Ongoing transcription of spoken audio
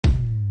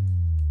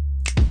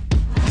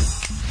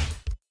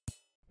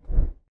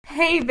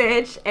Hey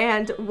bitch,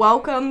 and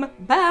welcome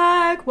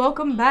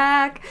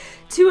back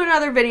to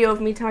another video of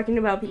me talking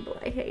about people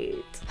I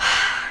hate.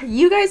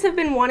 You guys have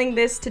been wanting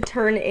this to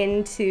turn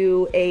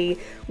into a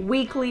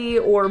weekly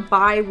or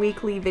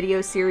bi-weekly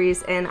video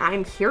series, and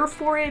I'm here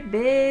for it,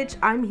 bitch.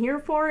 I'm here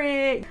for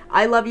it.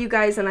 I love you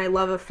guys and I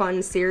love a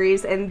fun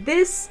series, and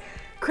this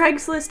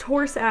Craigslist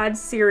horse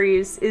ads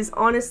series is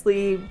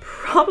honestly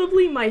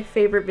probably my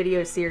favorite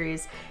video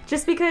series,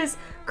 just because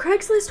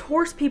Craigslist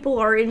horse people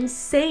are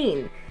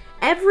insane.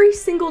 Every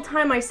single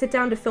time I sit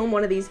down to film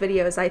one of these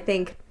videos, I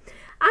think,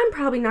 I'm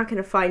probably not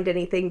gonna find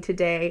anything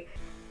today.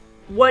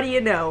 What do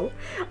you know?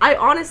 I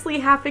honestly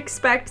half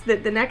expect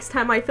that the next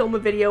time I film a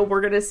video,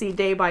 we're gonna see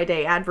Day by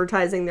Day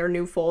advertising their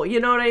new foal.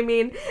 You know what I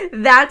mean?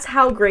 That's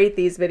how great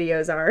these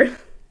videos are.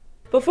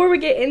 Before we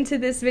get into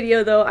this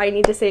video though, I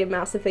need to say a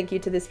massive thank you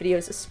to this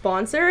video's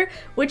sponsor,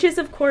 which is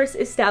of course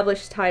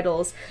Established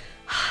Titles.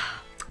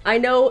 I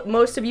know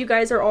most of you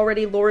guys are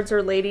already lords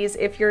or ladies.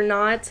 If you're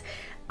not,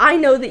 I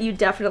know that you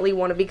definitely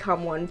want to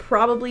become one,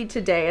 probably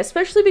today,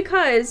 especially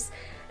because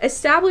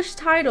Established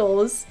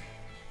Titles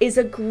is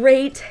a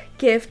great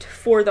gift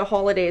for the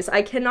holidays.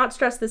 I cannot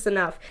stress this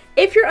enough.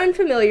 If you're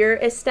unfamiliar,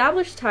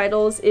 Established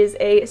Titles is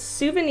a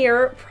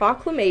souvenir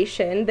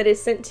proclamation that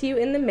is sent to you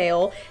in the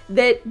mail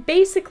that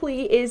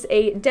basically is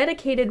a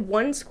dedicated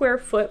 1 square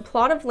foot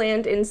plot of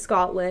land in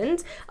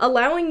Scotland,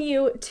 allowing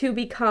you to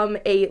become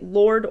a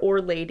lord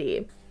or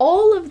lady.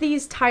 All of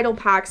these title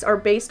packs are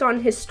based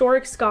on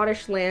historic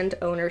Scottish land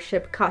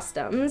ownership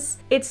customs.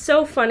 It's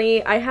so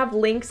funny. I have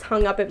links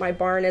hung up at my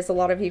barn, as a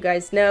lot of you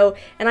guys know,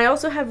 and I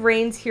also have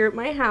reins here at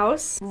my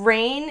house.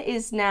 Rain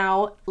is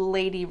now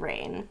Lady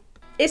Rain.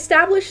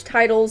 Established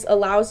Titles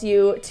allows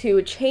you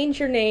to change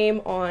your name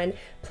on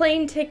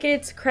plane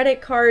tickets,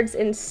 credit cards,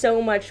 and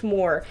so much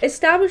more.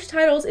 Established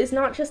Titles is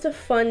not just a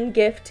fun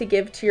gift to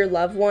give to your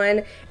loved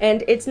one,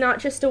 and it's not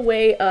just a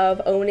way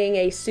of owning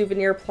a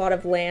souvenir plot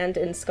of land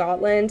in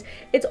Scotland.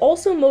 It's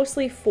also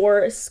mostly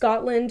for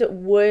Scotland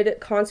wood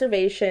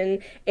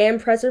conservation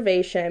and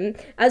preservation,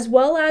 as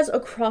well as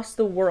across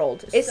the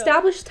world.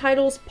 Established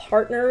Titles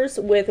partners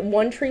with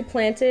One Tree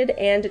Planted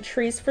and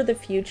Trees for the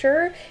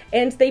Future,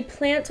 and they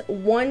plant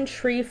 1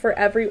 tree for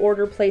every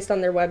order placed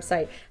on their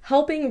website,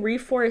 helping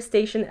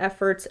reforestation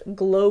efforts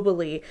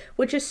globally,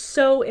 which is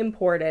so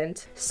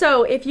important.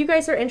 So if you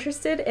guys are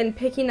interested in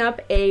picking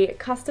up a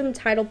custom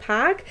title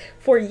pack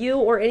for you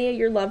or any of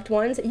your loved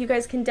ones, you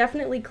guys can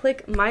definitely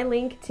click my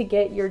link to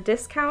get your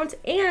discount,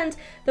 and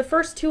the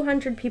first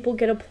 200 people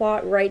get a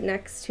plot right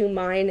next to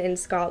mine in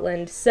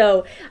Scotland.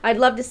 So I'd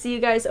love to see you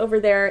guys over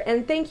there,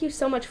 and thank you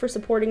so much for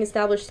supporting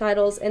Established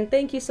Titles, and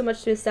thank you so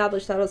much to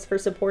Established Titles for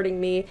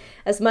supporting me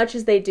as much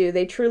as they do.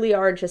 They truly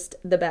are just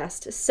the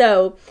best.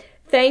 So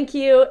thank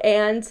you,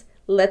 and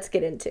let's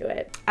get into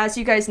it. As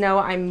you guys know,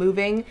 I'm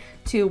moving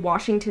to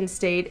Washington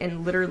State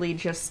in literally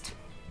just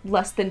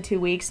less than 2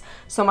 weeks,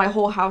 so my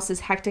whole house is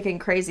hectic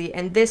and crazy,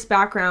 and this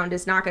background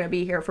is not going to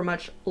be here for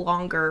much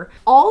longer.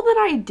 All that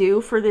I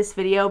do for this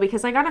video,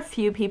 because I got a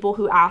few people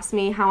who ask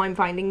me how I'm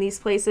finding these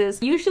places,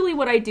 usually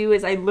what I do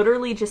is I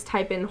literally just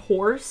type in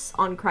horse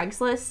on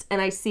Craigslist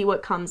and I see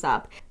what comes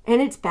up.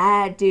 And it's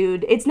bad,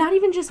 dude. It's not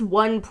even just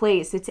one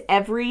place, it's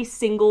every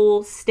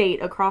single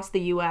state across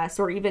the US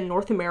or even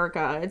North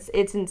America.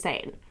 It's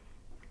insane.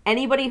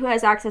 Anybody who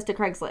has access to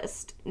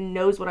Craigslist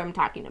knows what I'm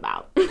talking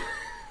about.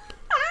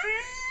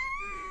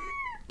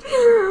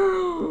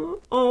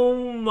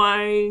 Oh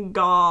my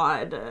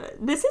god.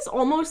 This is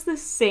almost the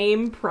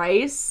same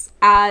price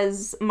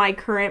as my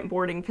current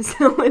boarding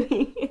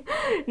facility.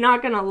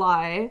 Not gonna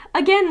lie.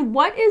 Again,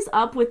 what is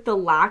up with the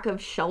lack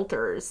of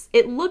shelters?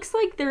 It looks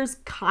like there's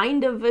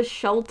kind of a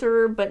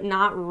shelter, but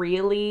not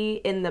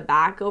really in the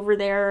back over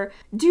there.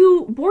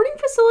 Do boarding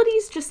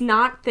facilities just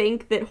not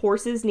think that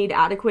horses need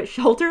adequate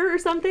shelter or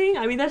something?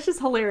 I mean, that's just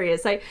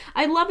hilarious.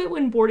 I love it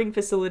when boarding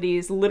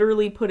facilities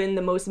literally put in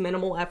the most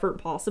minimal effort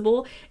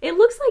possible. It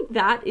looks like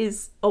that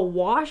is a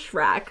wash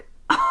rack.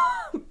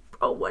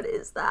 Oh, what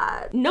is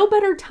that? No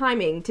better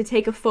timing to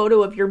take a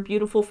photo of your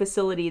beautiful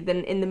facility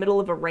than in the middle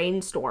of a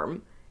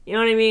rainstorm. You know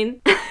what I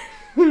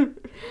mean?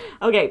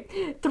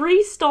 Okay,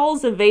 3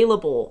 stalls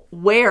available.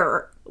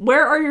 Where?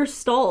 Where are your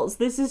stalls?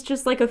 This is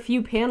just like a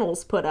few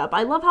panels put up.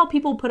 I love how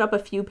people put up a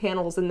few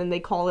panels and then they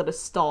call it a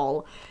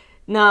stall.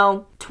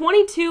 No,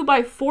 22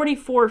 by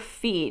 44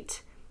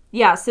 feet.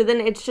 Yeah, so then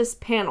it's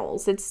just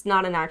panels. It's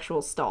not an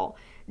actual stall.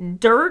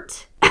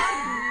 Dirt.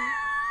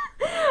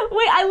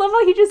 Wait, I love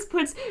how he just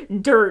puts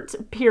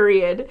dirt,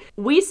 period.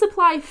 We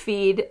supply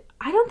feed.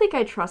 I don't think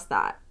I trust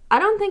that. I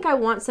don't think I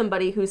want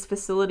somebody whose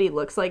facility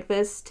looks like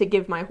this to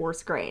give my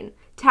horse grain.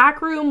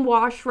 Tack room,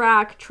 wash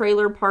rack,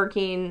 trailer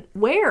parking.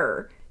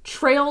 Where?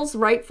 Trails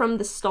right from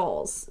the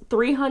stalls.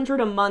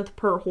 $300 a month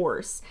per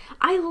horse.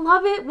 I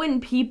love it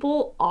when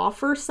people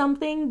offer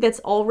something that's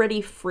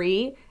already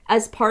free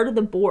as part of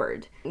the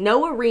board.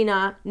 No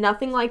arena,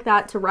 nothing like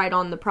that to ride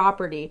on the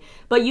property,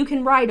 but you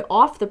can ride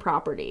off the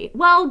property.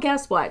 Well,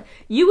 guess what?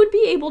 You would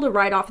be able to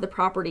ride off the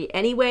property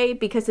anyway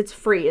because it's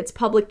free. It's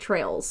public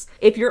trails.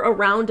 If you're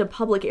around a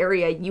public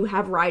area, you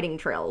have riding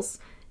trails.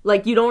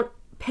 Like, you don't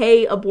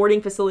pay a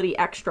boarding facility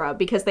extra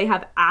because they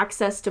have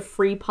access to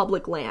free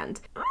public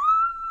land.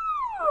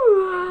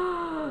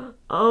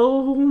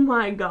 Oh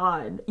my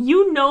god.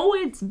 You know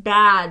it's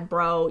bad,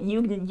 bro.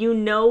 You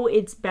know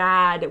it's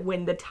bad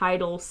when the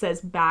title says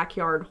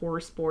backyard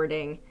horse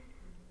boarding.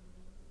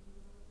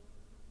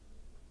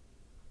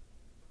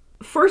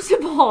 First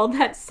of all,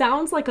 that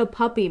sounds like a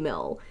puppy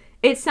mill.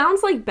 It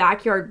sounds like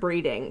backyard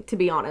breeding, to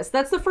be honest.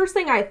 That's the first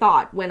thing I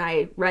thought when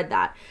I read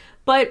that.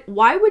 But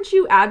why would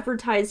you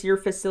advertise your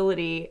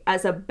facility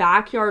as a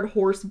backyard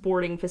horse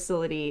boarding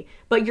facility,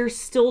 but you're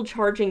still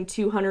charging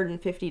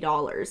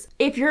 $250?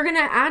 If you're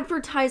gonna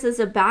advertise as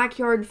a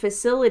backyard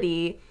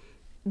facility,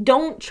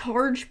 don't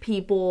charge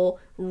people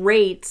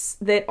rates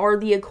that are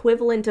the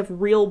equivalent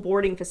of real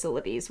boarding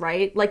facilities,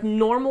 right? Like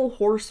normal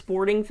horse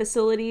boarding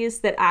facilities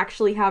that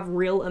actually have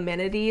real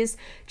amenities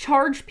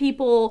charge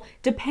people,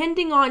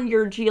 depending on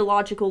your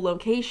geological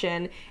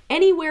location,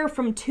 anywhere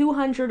from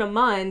 $200 a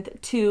month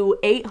to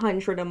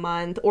 $800 a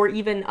month, or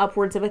even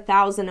upwards of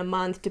 $1,000 a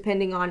month,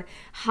 depending on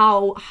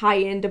how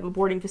high end of a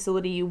boarding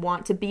facility you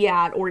want to be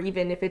at, or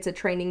even if it's a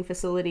training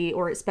facility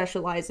or it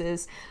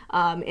specializes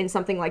in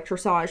something like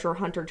dressage or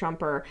hunter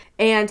jumper.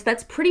 And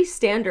that's pretty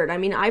standard. I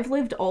mean, I've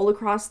lived all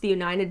across the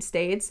United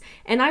States,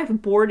 and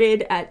I've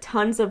boarded at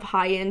tons of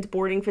high-end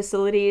boarding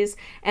facilities,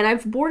 and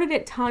I've boarded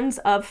at tons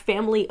of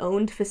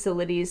family-owned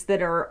facilities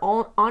that are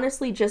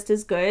honestly just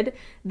as good.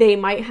 They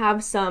might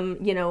have some,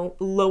 you know,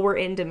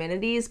 lower-end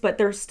amenities, but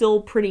they're still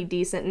pretty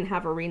decent and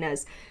have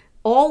arenas.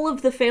 All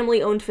of the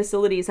family-owned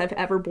facilities I've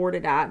ever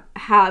boarded at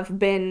have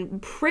been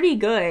pretty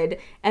good,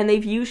 and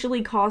they've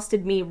usually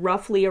costed me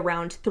roughly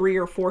around $300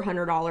 or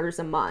 $400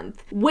 a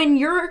month. When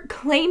you're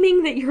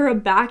claiming that you're a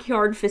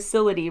backyard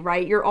facility,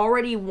 right, you're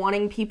already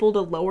wanting people to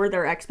lower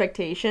their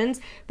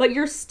expectations, but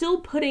you're still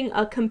putting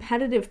a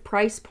competitive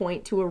price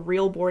point to a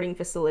real boarding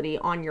facility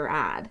on your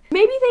ad.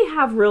 Maybe they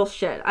have real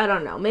shit. I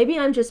don't know. Maybe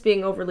I'm just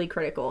being overly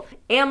critical.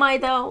 Am I,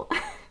 though?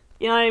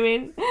 You know what I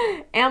mean?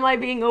 Am I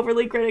being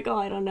overly critical?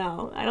 I don't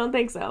know. I don't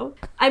think so.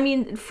 I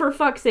mean, for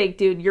fuck's sake,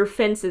 dude, your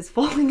fence is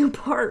falling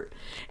apart.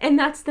 And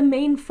that's the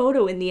main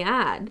photo in the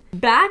ad.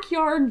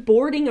 Backyard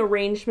boarding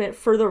arrangement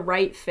for the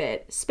right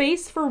fit.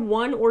 Space for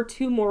 1 or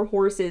 2 more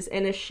horses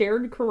in a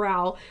shared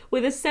corral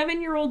with a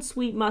 7-year-old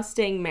sweet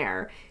Mustang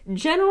mare.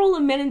 General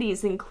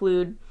amenities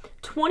include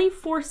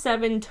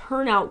 24/7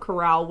 turnout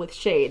corral with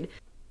shade.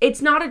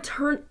 It's not a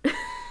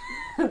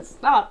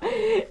Stop.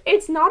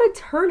 It's not a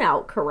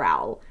turnout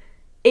corral.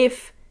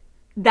 If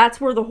that's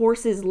where the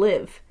horses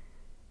live,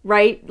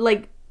 right?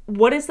 Like,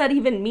 what does that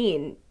even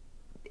mean?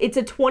 It's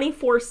a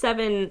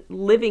 24/7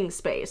 living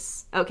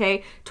space,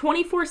 okay?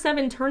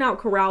 24/7 turnout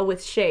corral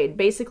with shade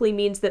basically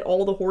means that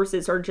all the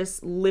horses are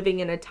just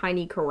living in a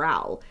tiny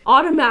corral.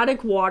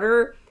 Automatic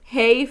water,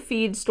 hay,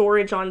 feed,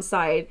 storage on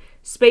site,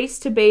 space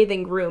to bathe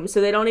and groom,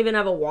 so they don't even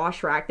have a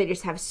wash rack, they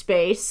just have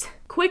space.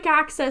 Quick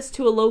access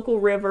to a local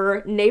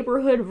river,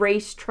 neighborhood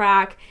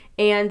racetrack,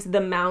 and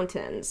the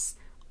mountains.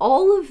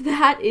 All of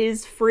that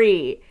is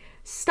free.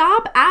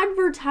 Stop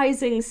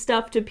advertising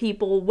stuff to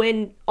people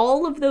when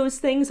all of those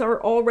things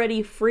are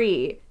already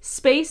free.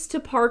 Space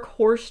to park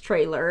horse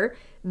trailer,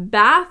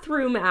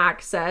 bathroom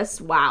access,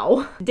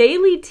 wow.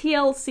 Daily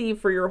TLC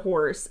for your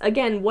horse.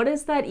 Again, what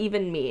does that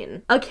even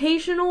mean?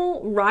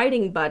 Occasional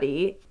riding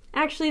buddy.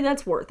 Actually,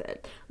 that's worth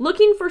it.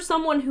 Looking for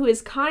someone who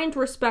is kind,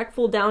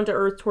 respectful, down to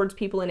earth towards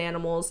people and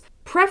animals.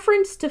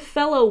 Preference to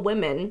fellow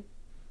women.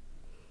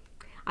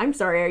 I'm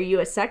sorry, are you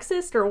a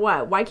sexist or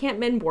what? Why can't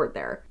men board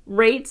there?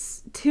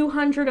 Rates,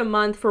 $200 a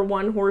month for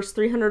 1 horse,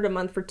 $300 a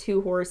month for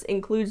 2 horse,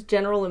 includes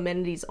general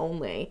amenities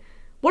only.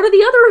 What are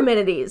the other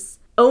amenities?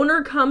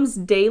 Owner comes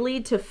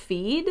daily to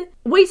feed?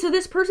 Wait, so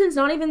this person's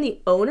not even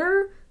the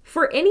owner?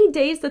 For any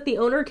days that the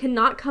owner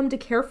cannot come to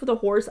care for the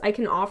horse, I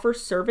can offer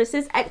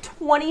services at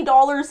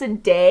 $20 a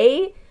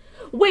day?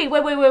 Wait.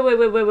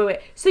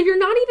 So you're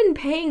not even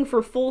paying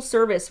for full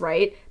service,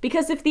 right?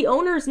 Because if the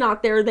owner's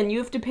not there, then you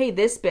have to pay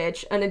this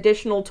bitch an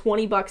additional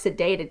 $20 a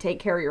day to take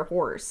care of your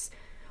horse.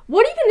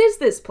 What even is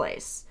this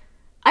place?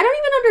 I don't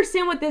even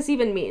understand what this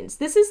even means.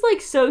 This is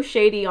like so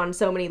shady on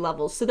so many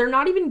levels. So they're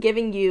not even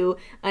giving you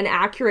an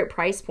accurate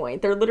price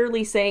point. They're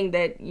literally saying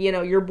that, you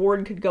know, your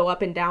board could go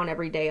up and down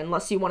every day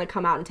unless you want to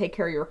come out and take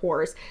care of your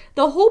horse.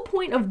 The whole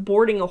point of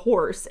boarding a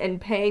horse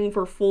and paying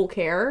for full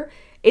care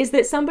is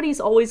that somebody's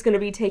always going to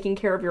be taking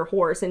care of your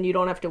horse and you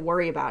don't have to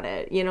worry about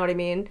it. You know what I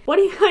mean?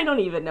 I don't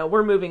even know.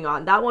 We're moving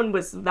on. That one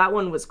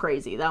was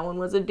crazy. That one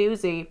was a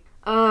doozy.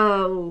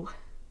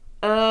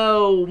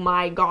 Oh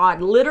my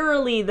god,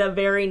 literally the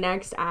very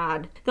next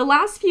ad. The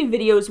last few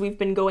videos we've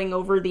been going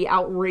over the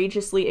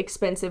outrageously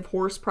expensive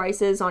horse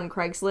prices on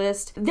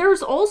Craigslist.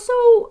 There's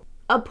also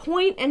a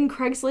point in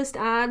Craigslist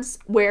ads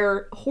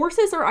where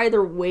horses are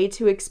either way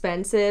too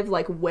expensive,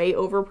 like way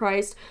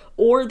overpriced,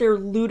 or they're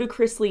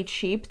ludicrously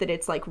cheap that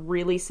it's like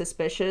really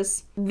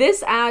suspicious.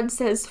 This ad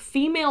says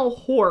female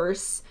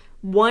horse,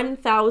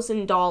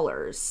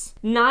 $1,000.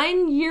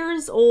 9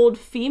 years old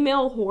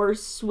female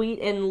horse, sweet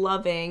and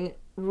loving,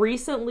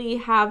 recently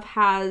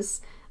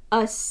has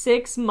a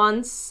 6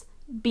 months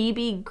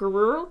BB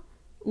girl.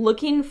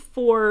 looking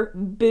for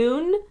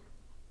Boone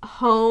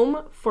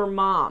home for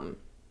mom.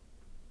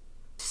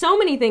 So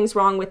many things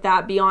wrong with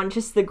that beyond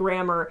just the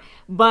grammar,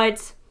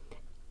 but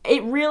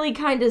it really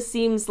kind of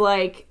seems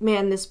like,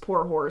 man, this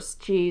poor horse,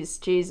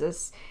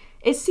 Jesus.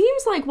 It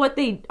seems like what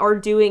they are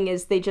doing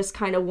is they just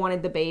kind of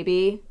wanted the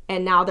baby,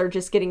 and now they're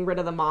just getting rid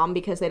of the mom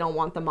because they don't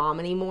want the mom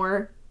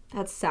anymore.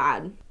 That's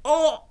sad.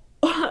 Oh,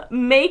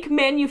 make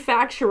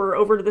manufacturer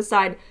over to the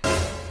side.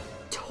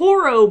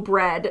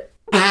 Torobread.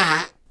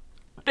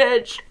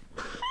 Bitch.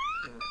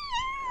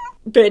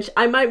 Bitch,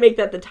 I might make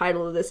that the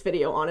title of this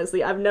video,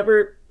 honestly. I've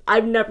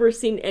never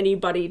seen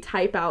anybody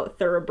type out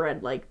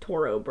thoroughbred like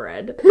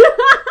Torobread.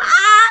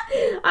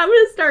 I'm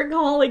gonna start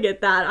calling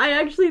it that. I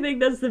actually think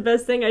that's the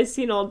best thing I've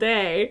seen all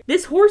day.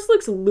 This horse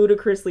looks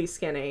ludicrously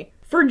skinny.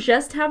 For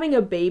just having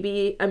a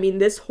baby, I mean,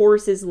 this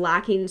horse is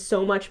lacking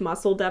so much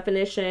muscle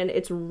definition.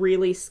 It's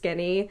really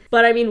skinny.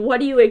 But I mean, what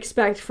do you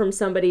expect from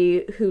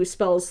somebody who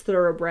spells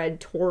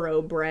thoroughbred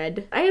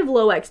Torobread? I have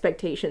low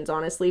expectations,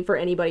 honestly, for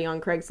anybody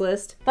on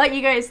Craigslist. But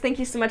you guys, thank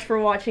you so much for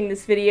watching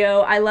this video.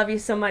 I love you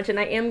so much, and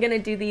I am gonna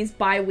do these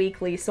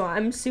bi-weekly, so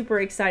I'm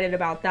super excited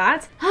about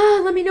that.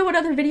 Let me know what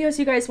other videos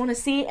you guys want to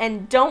see,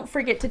 and don't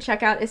forget to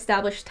check out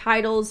established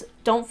titles.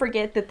 Don't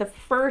forget that the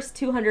first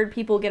 200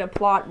 people get a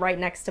plot right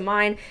next to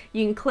mine.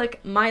 You can click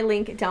my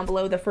link down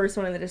below, the first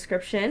one in the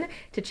description,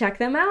 to check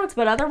them out.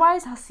 But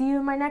otherwise, I'll see you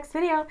in my next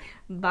video.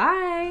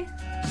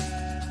 Bye!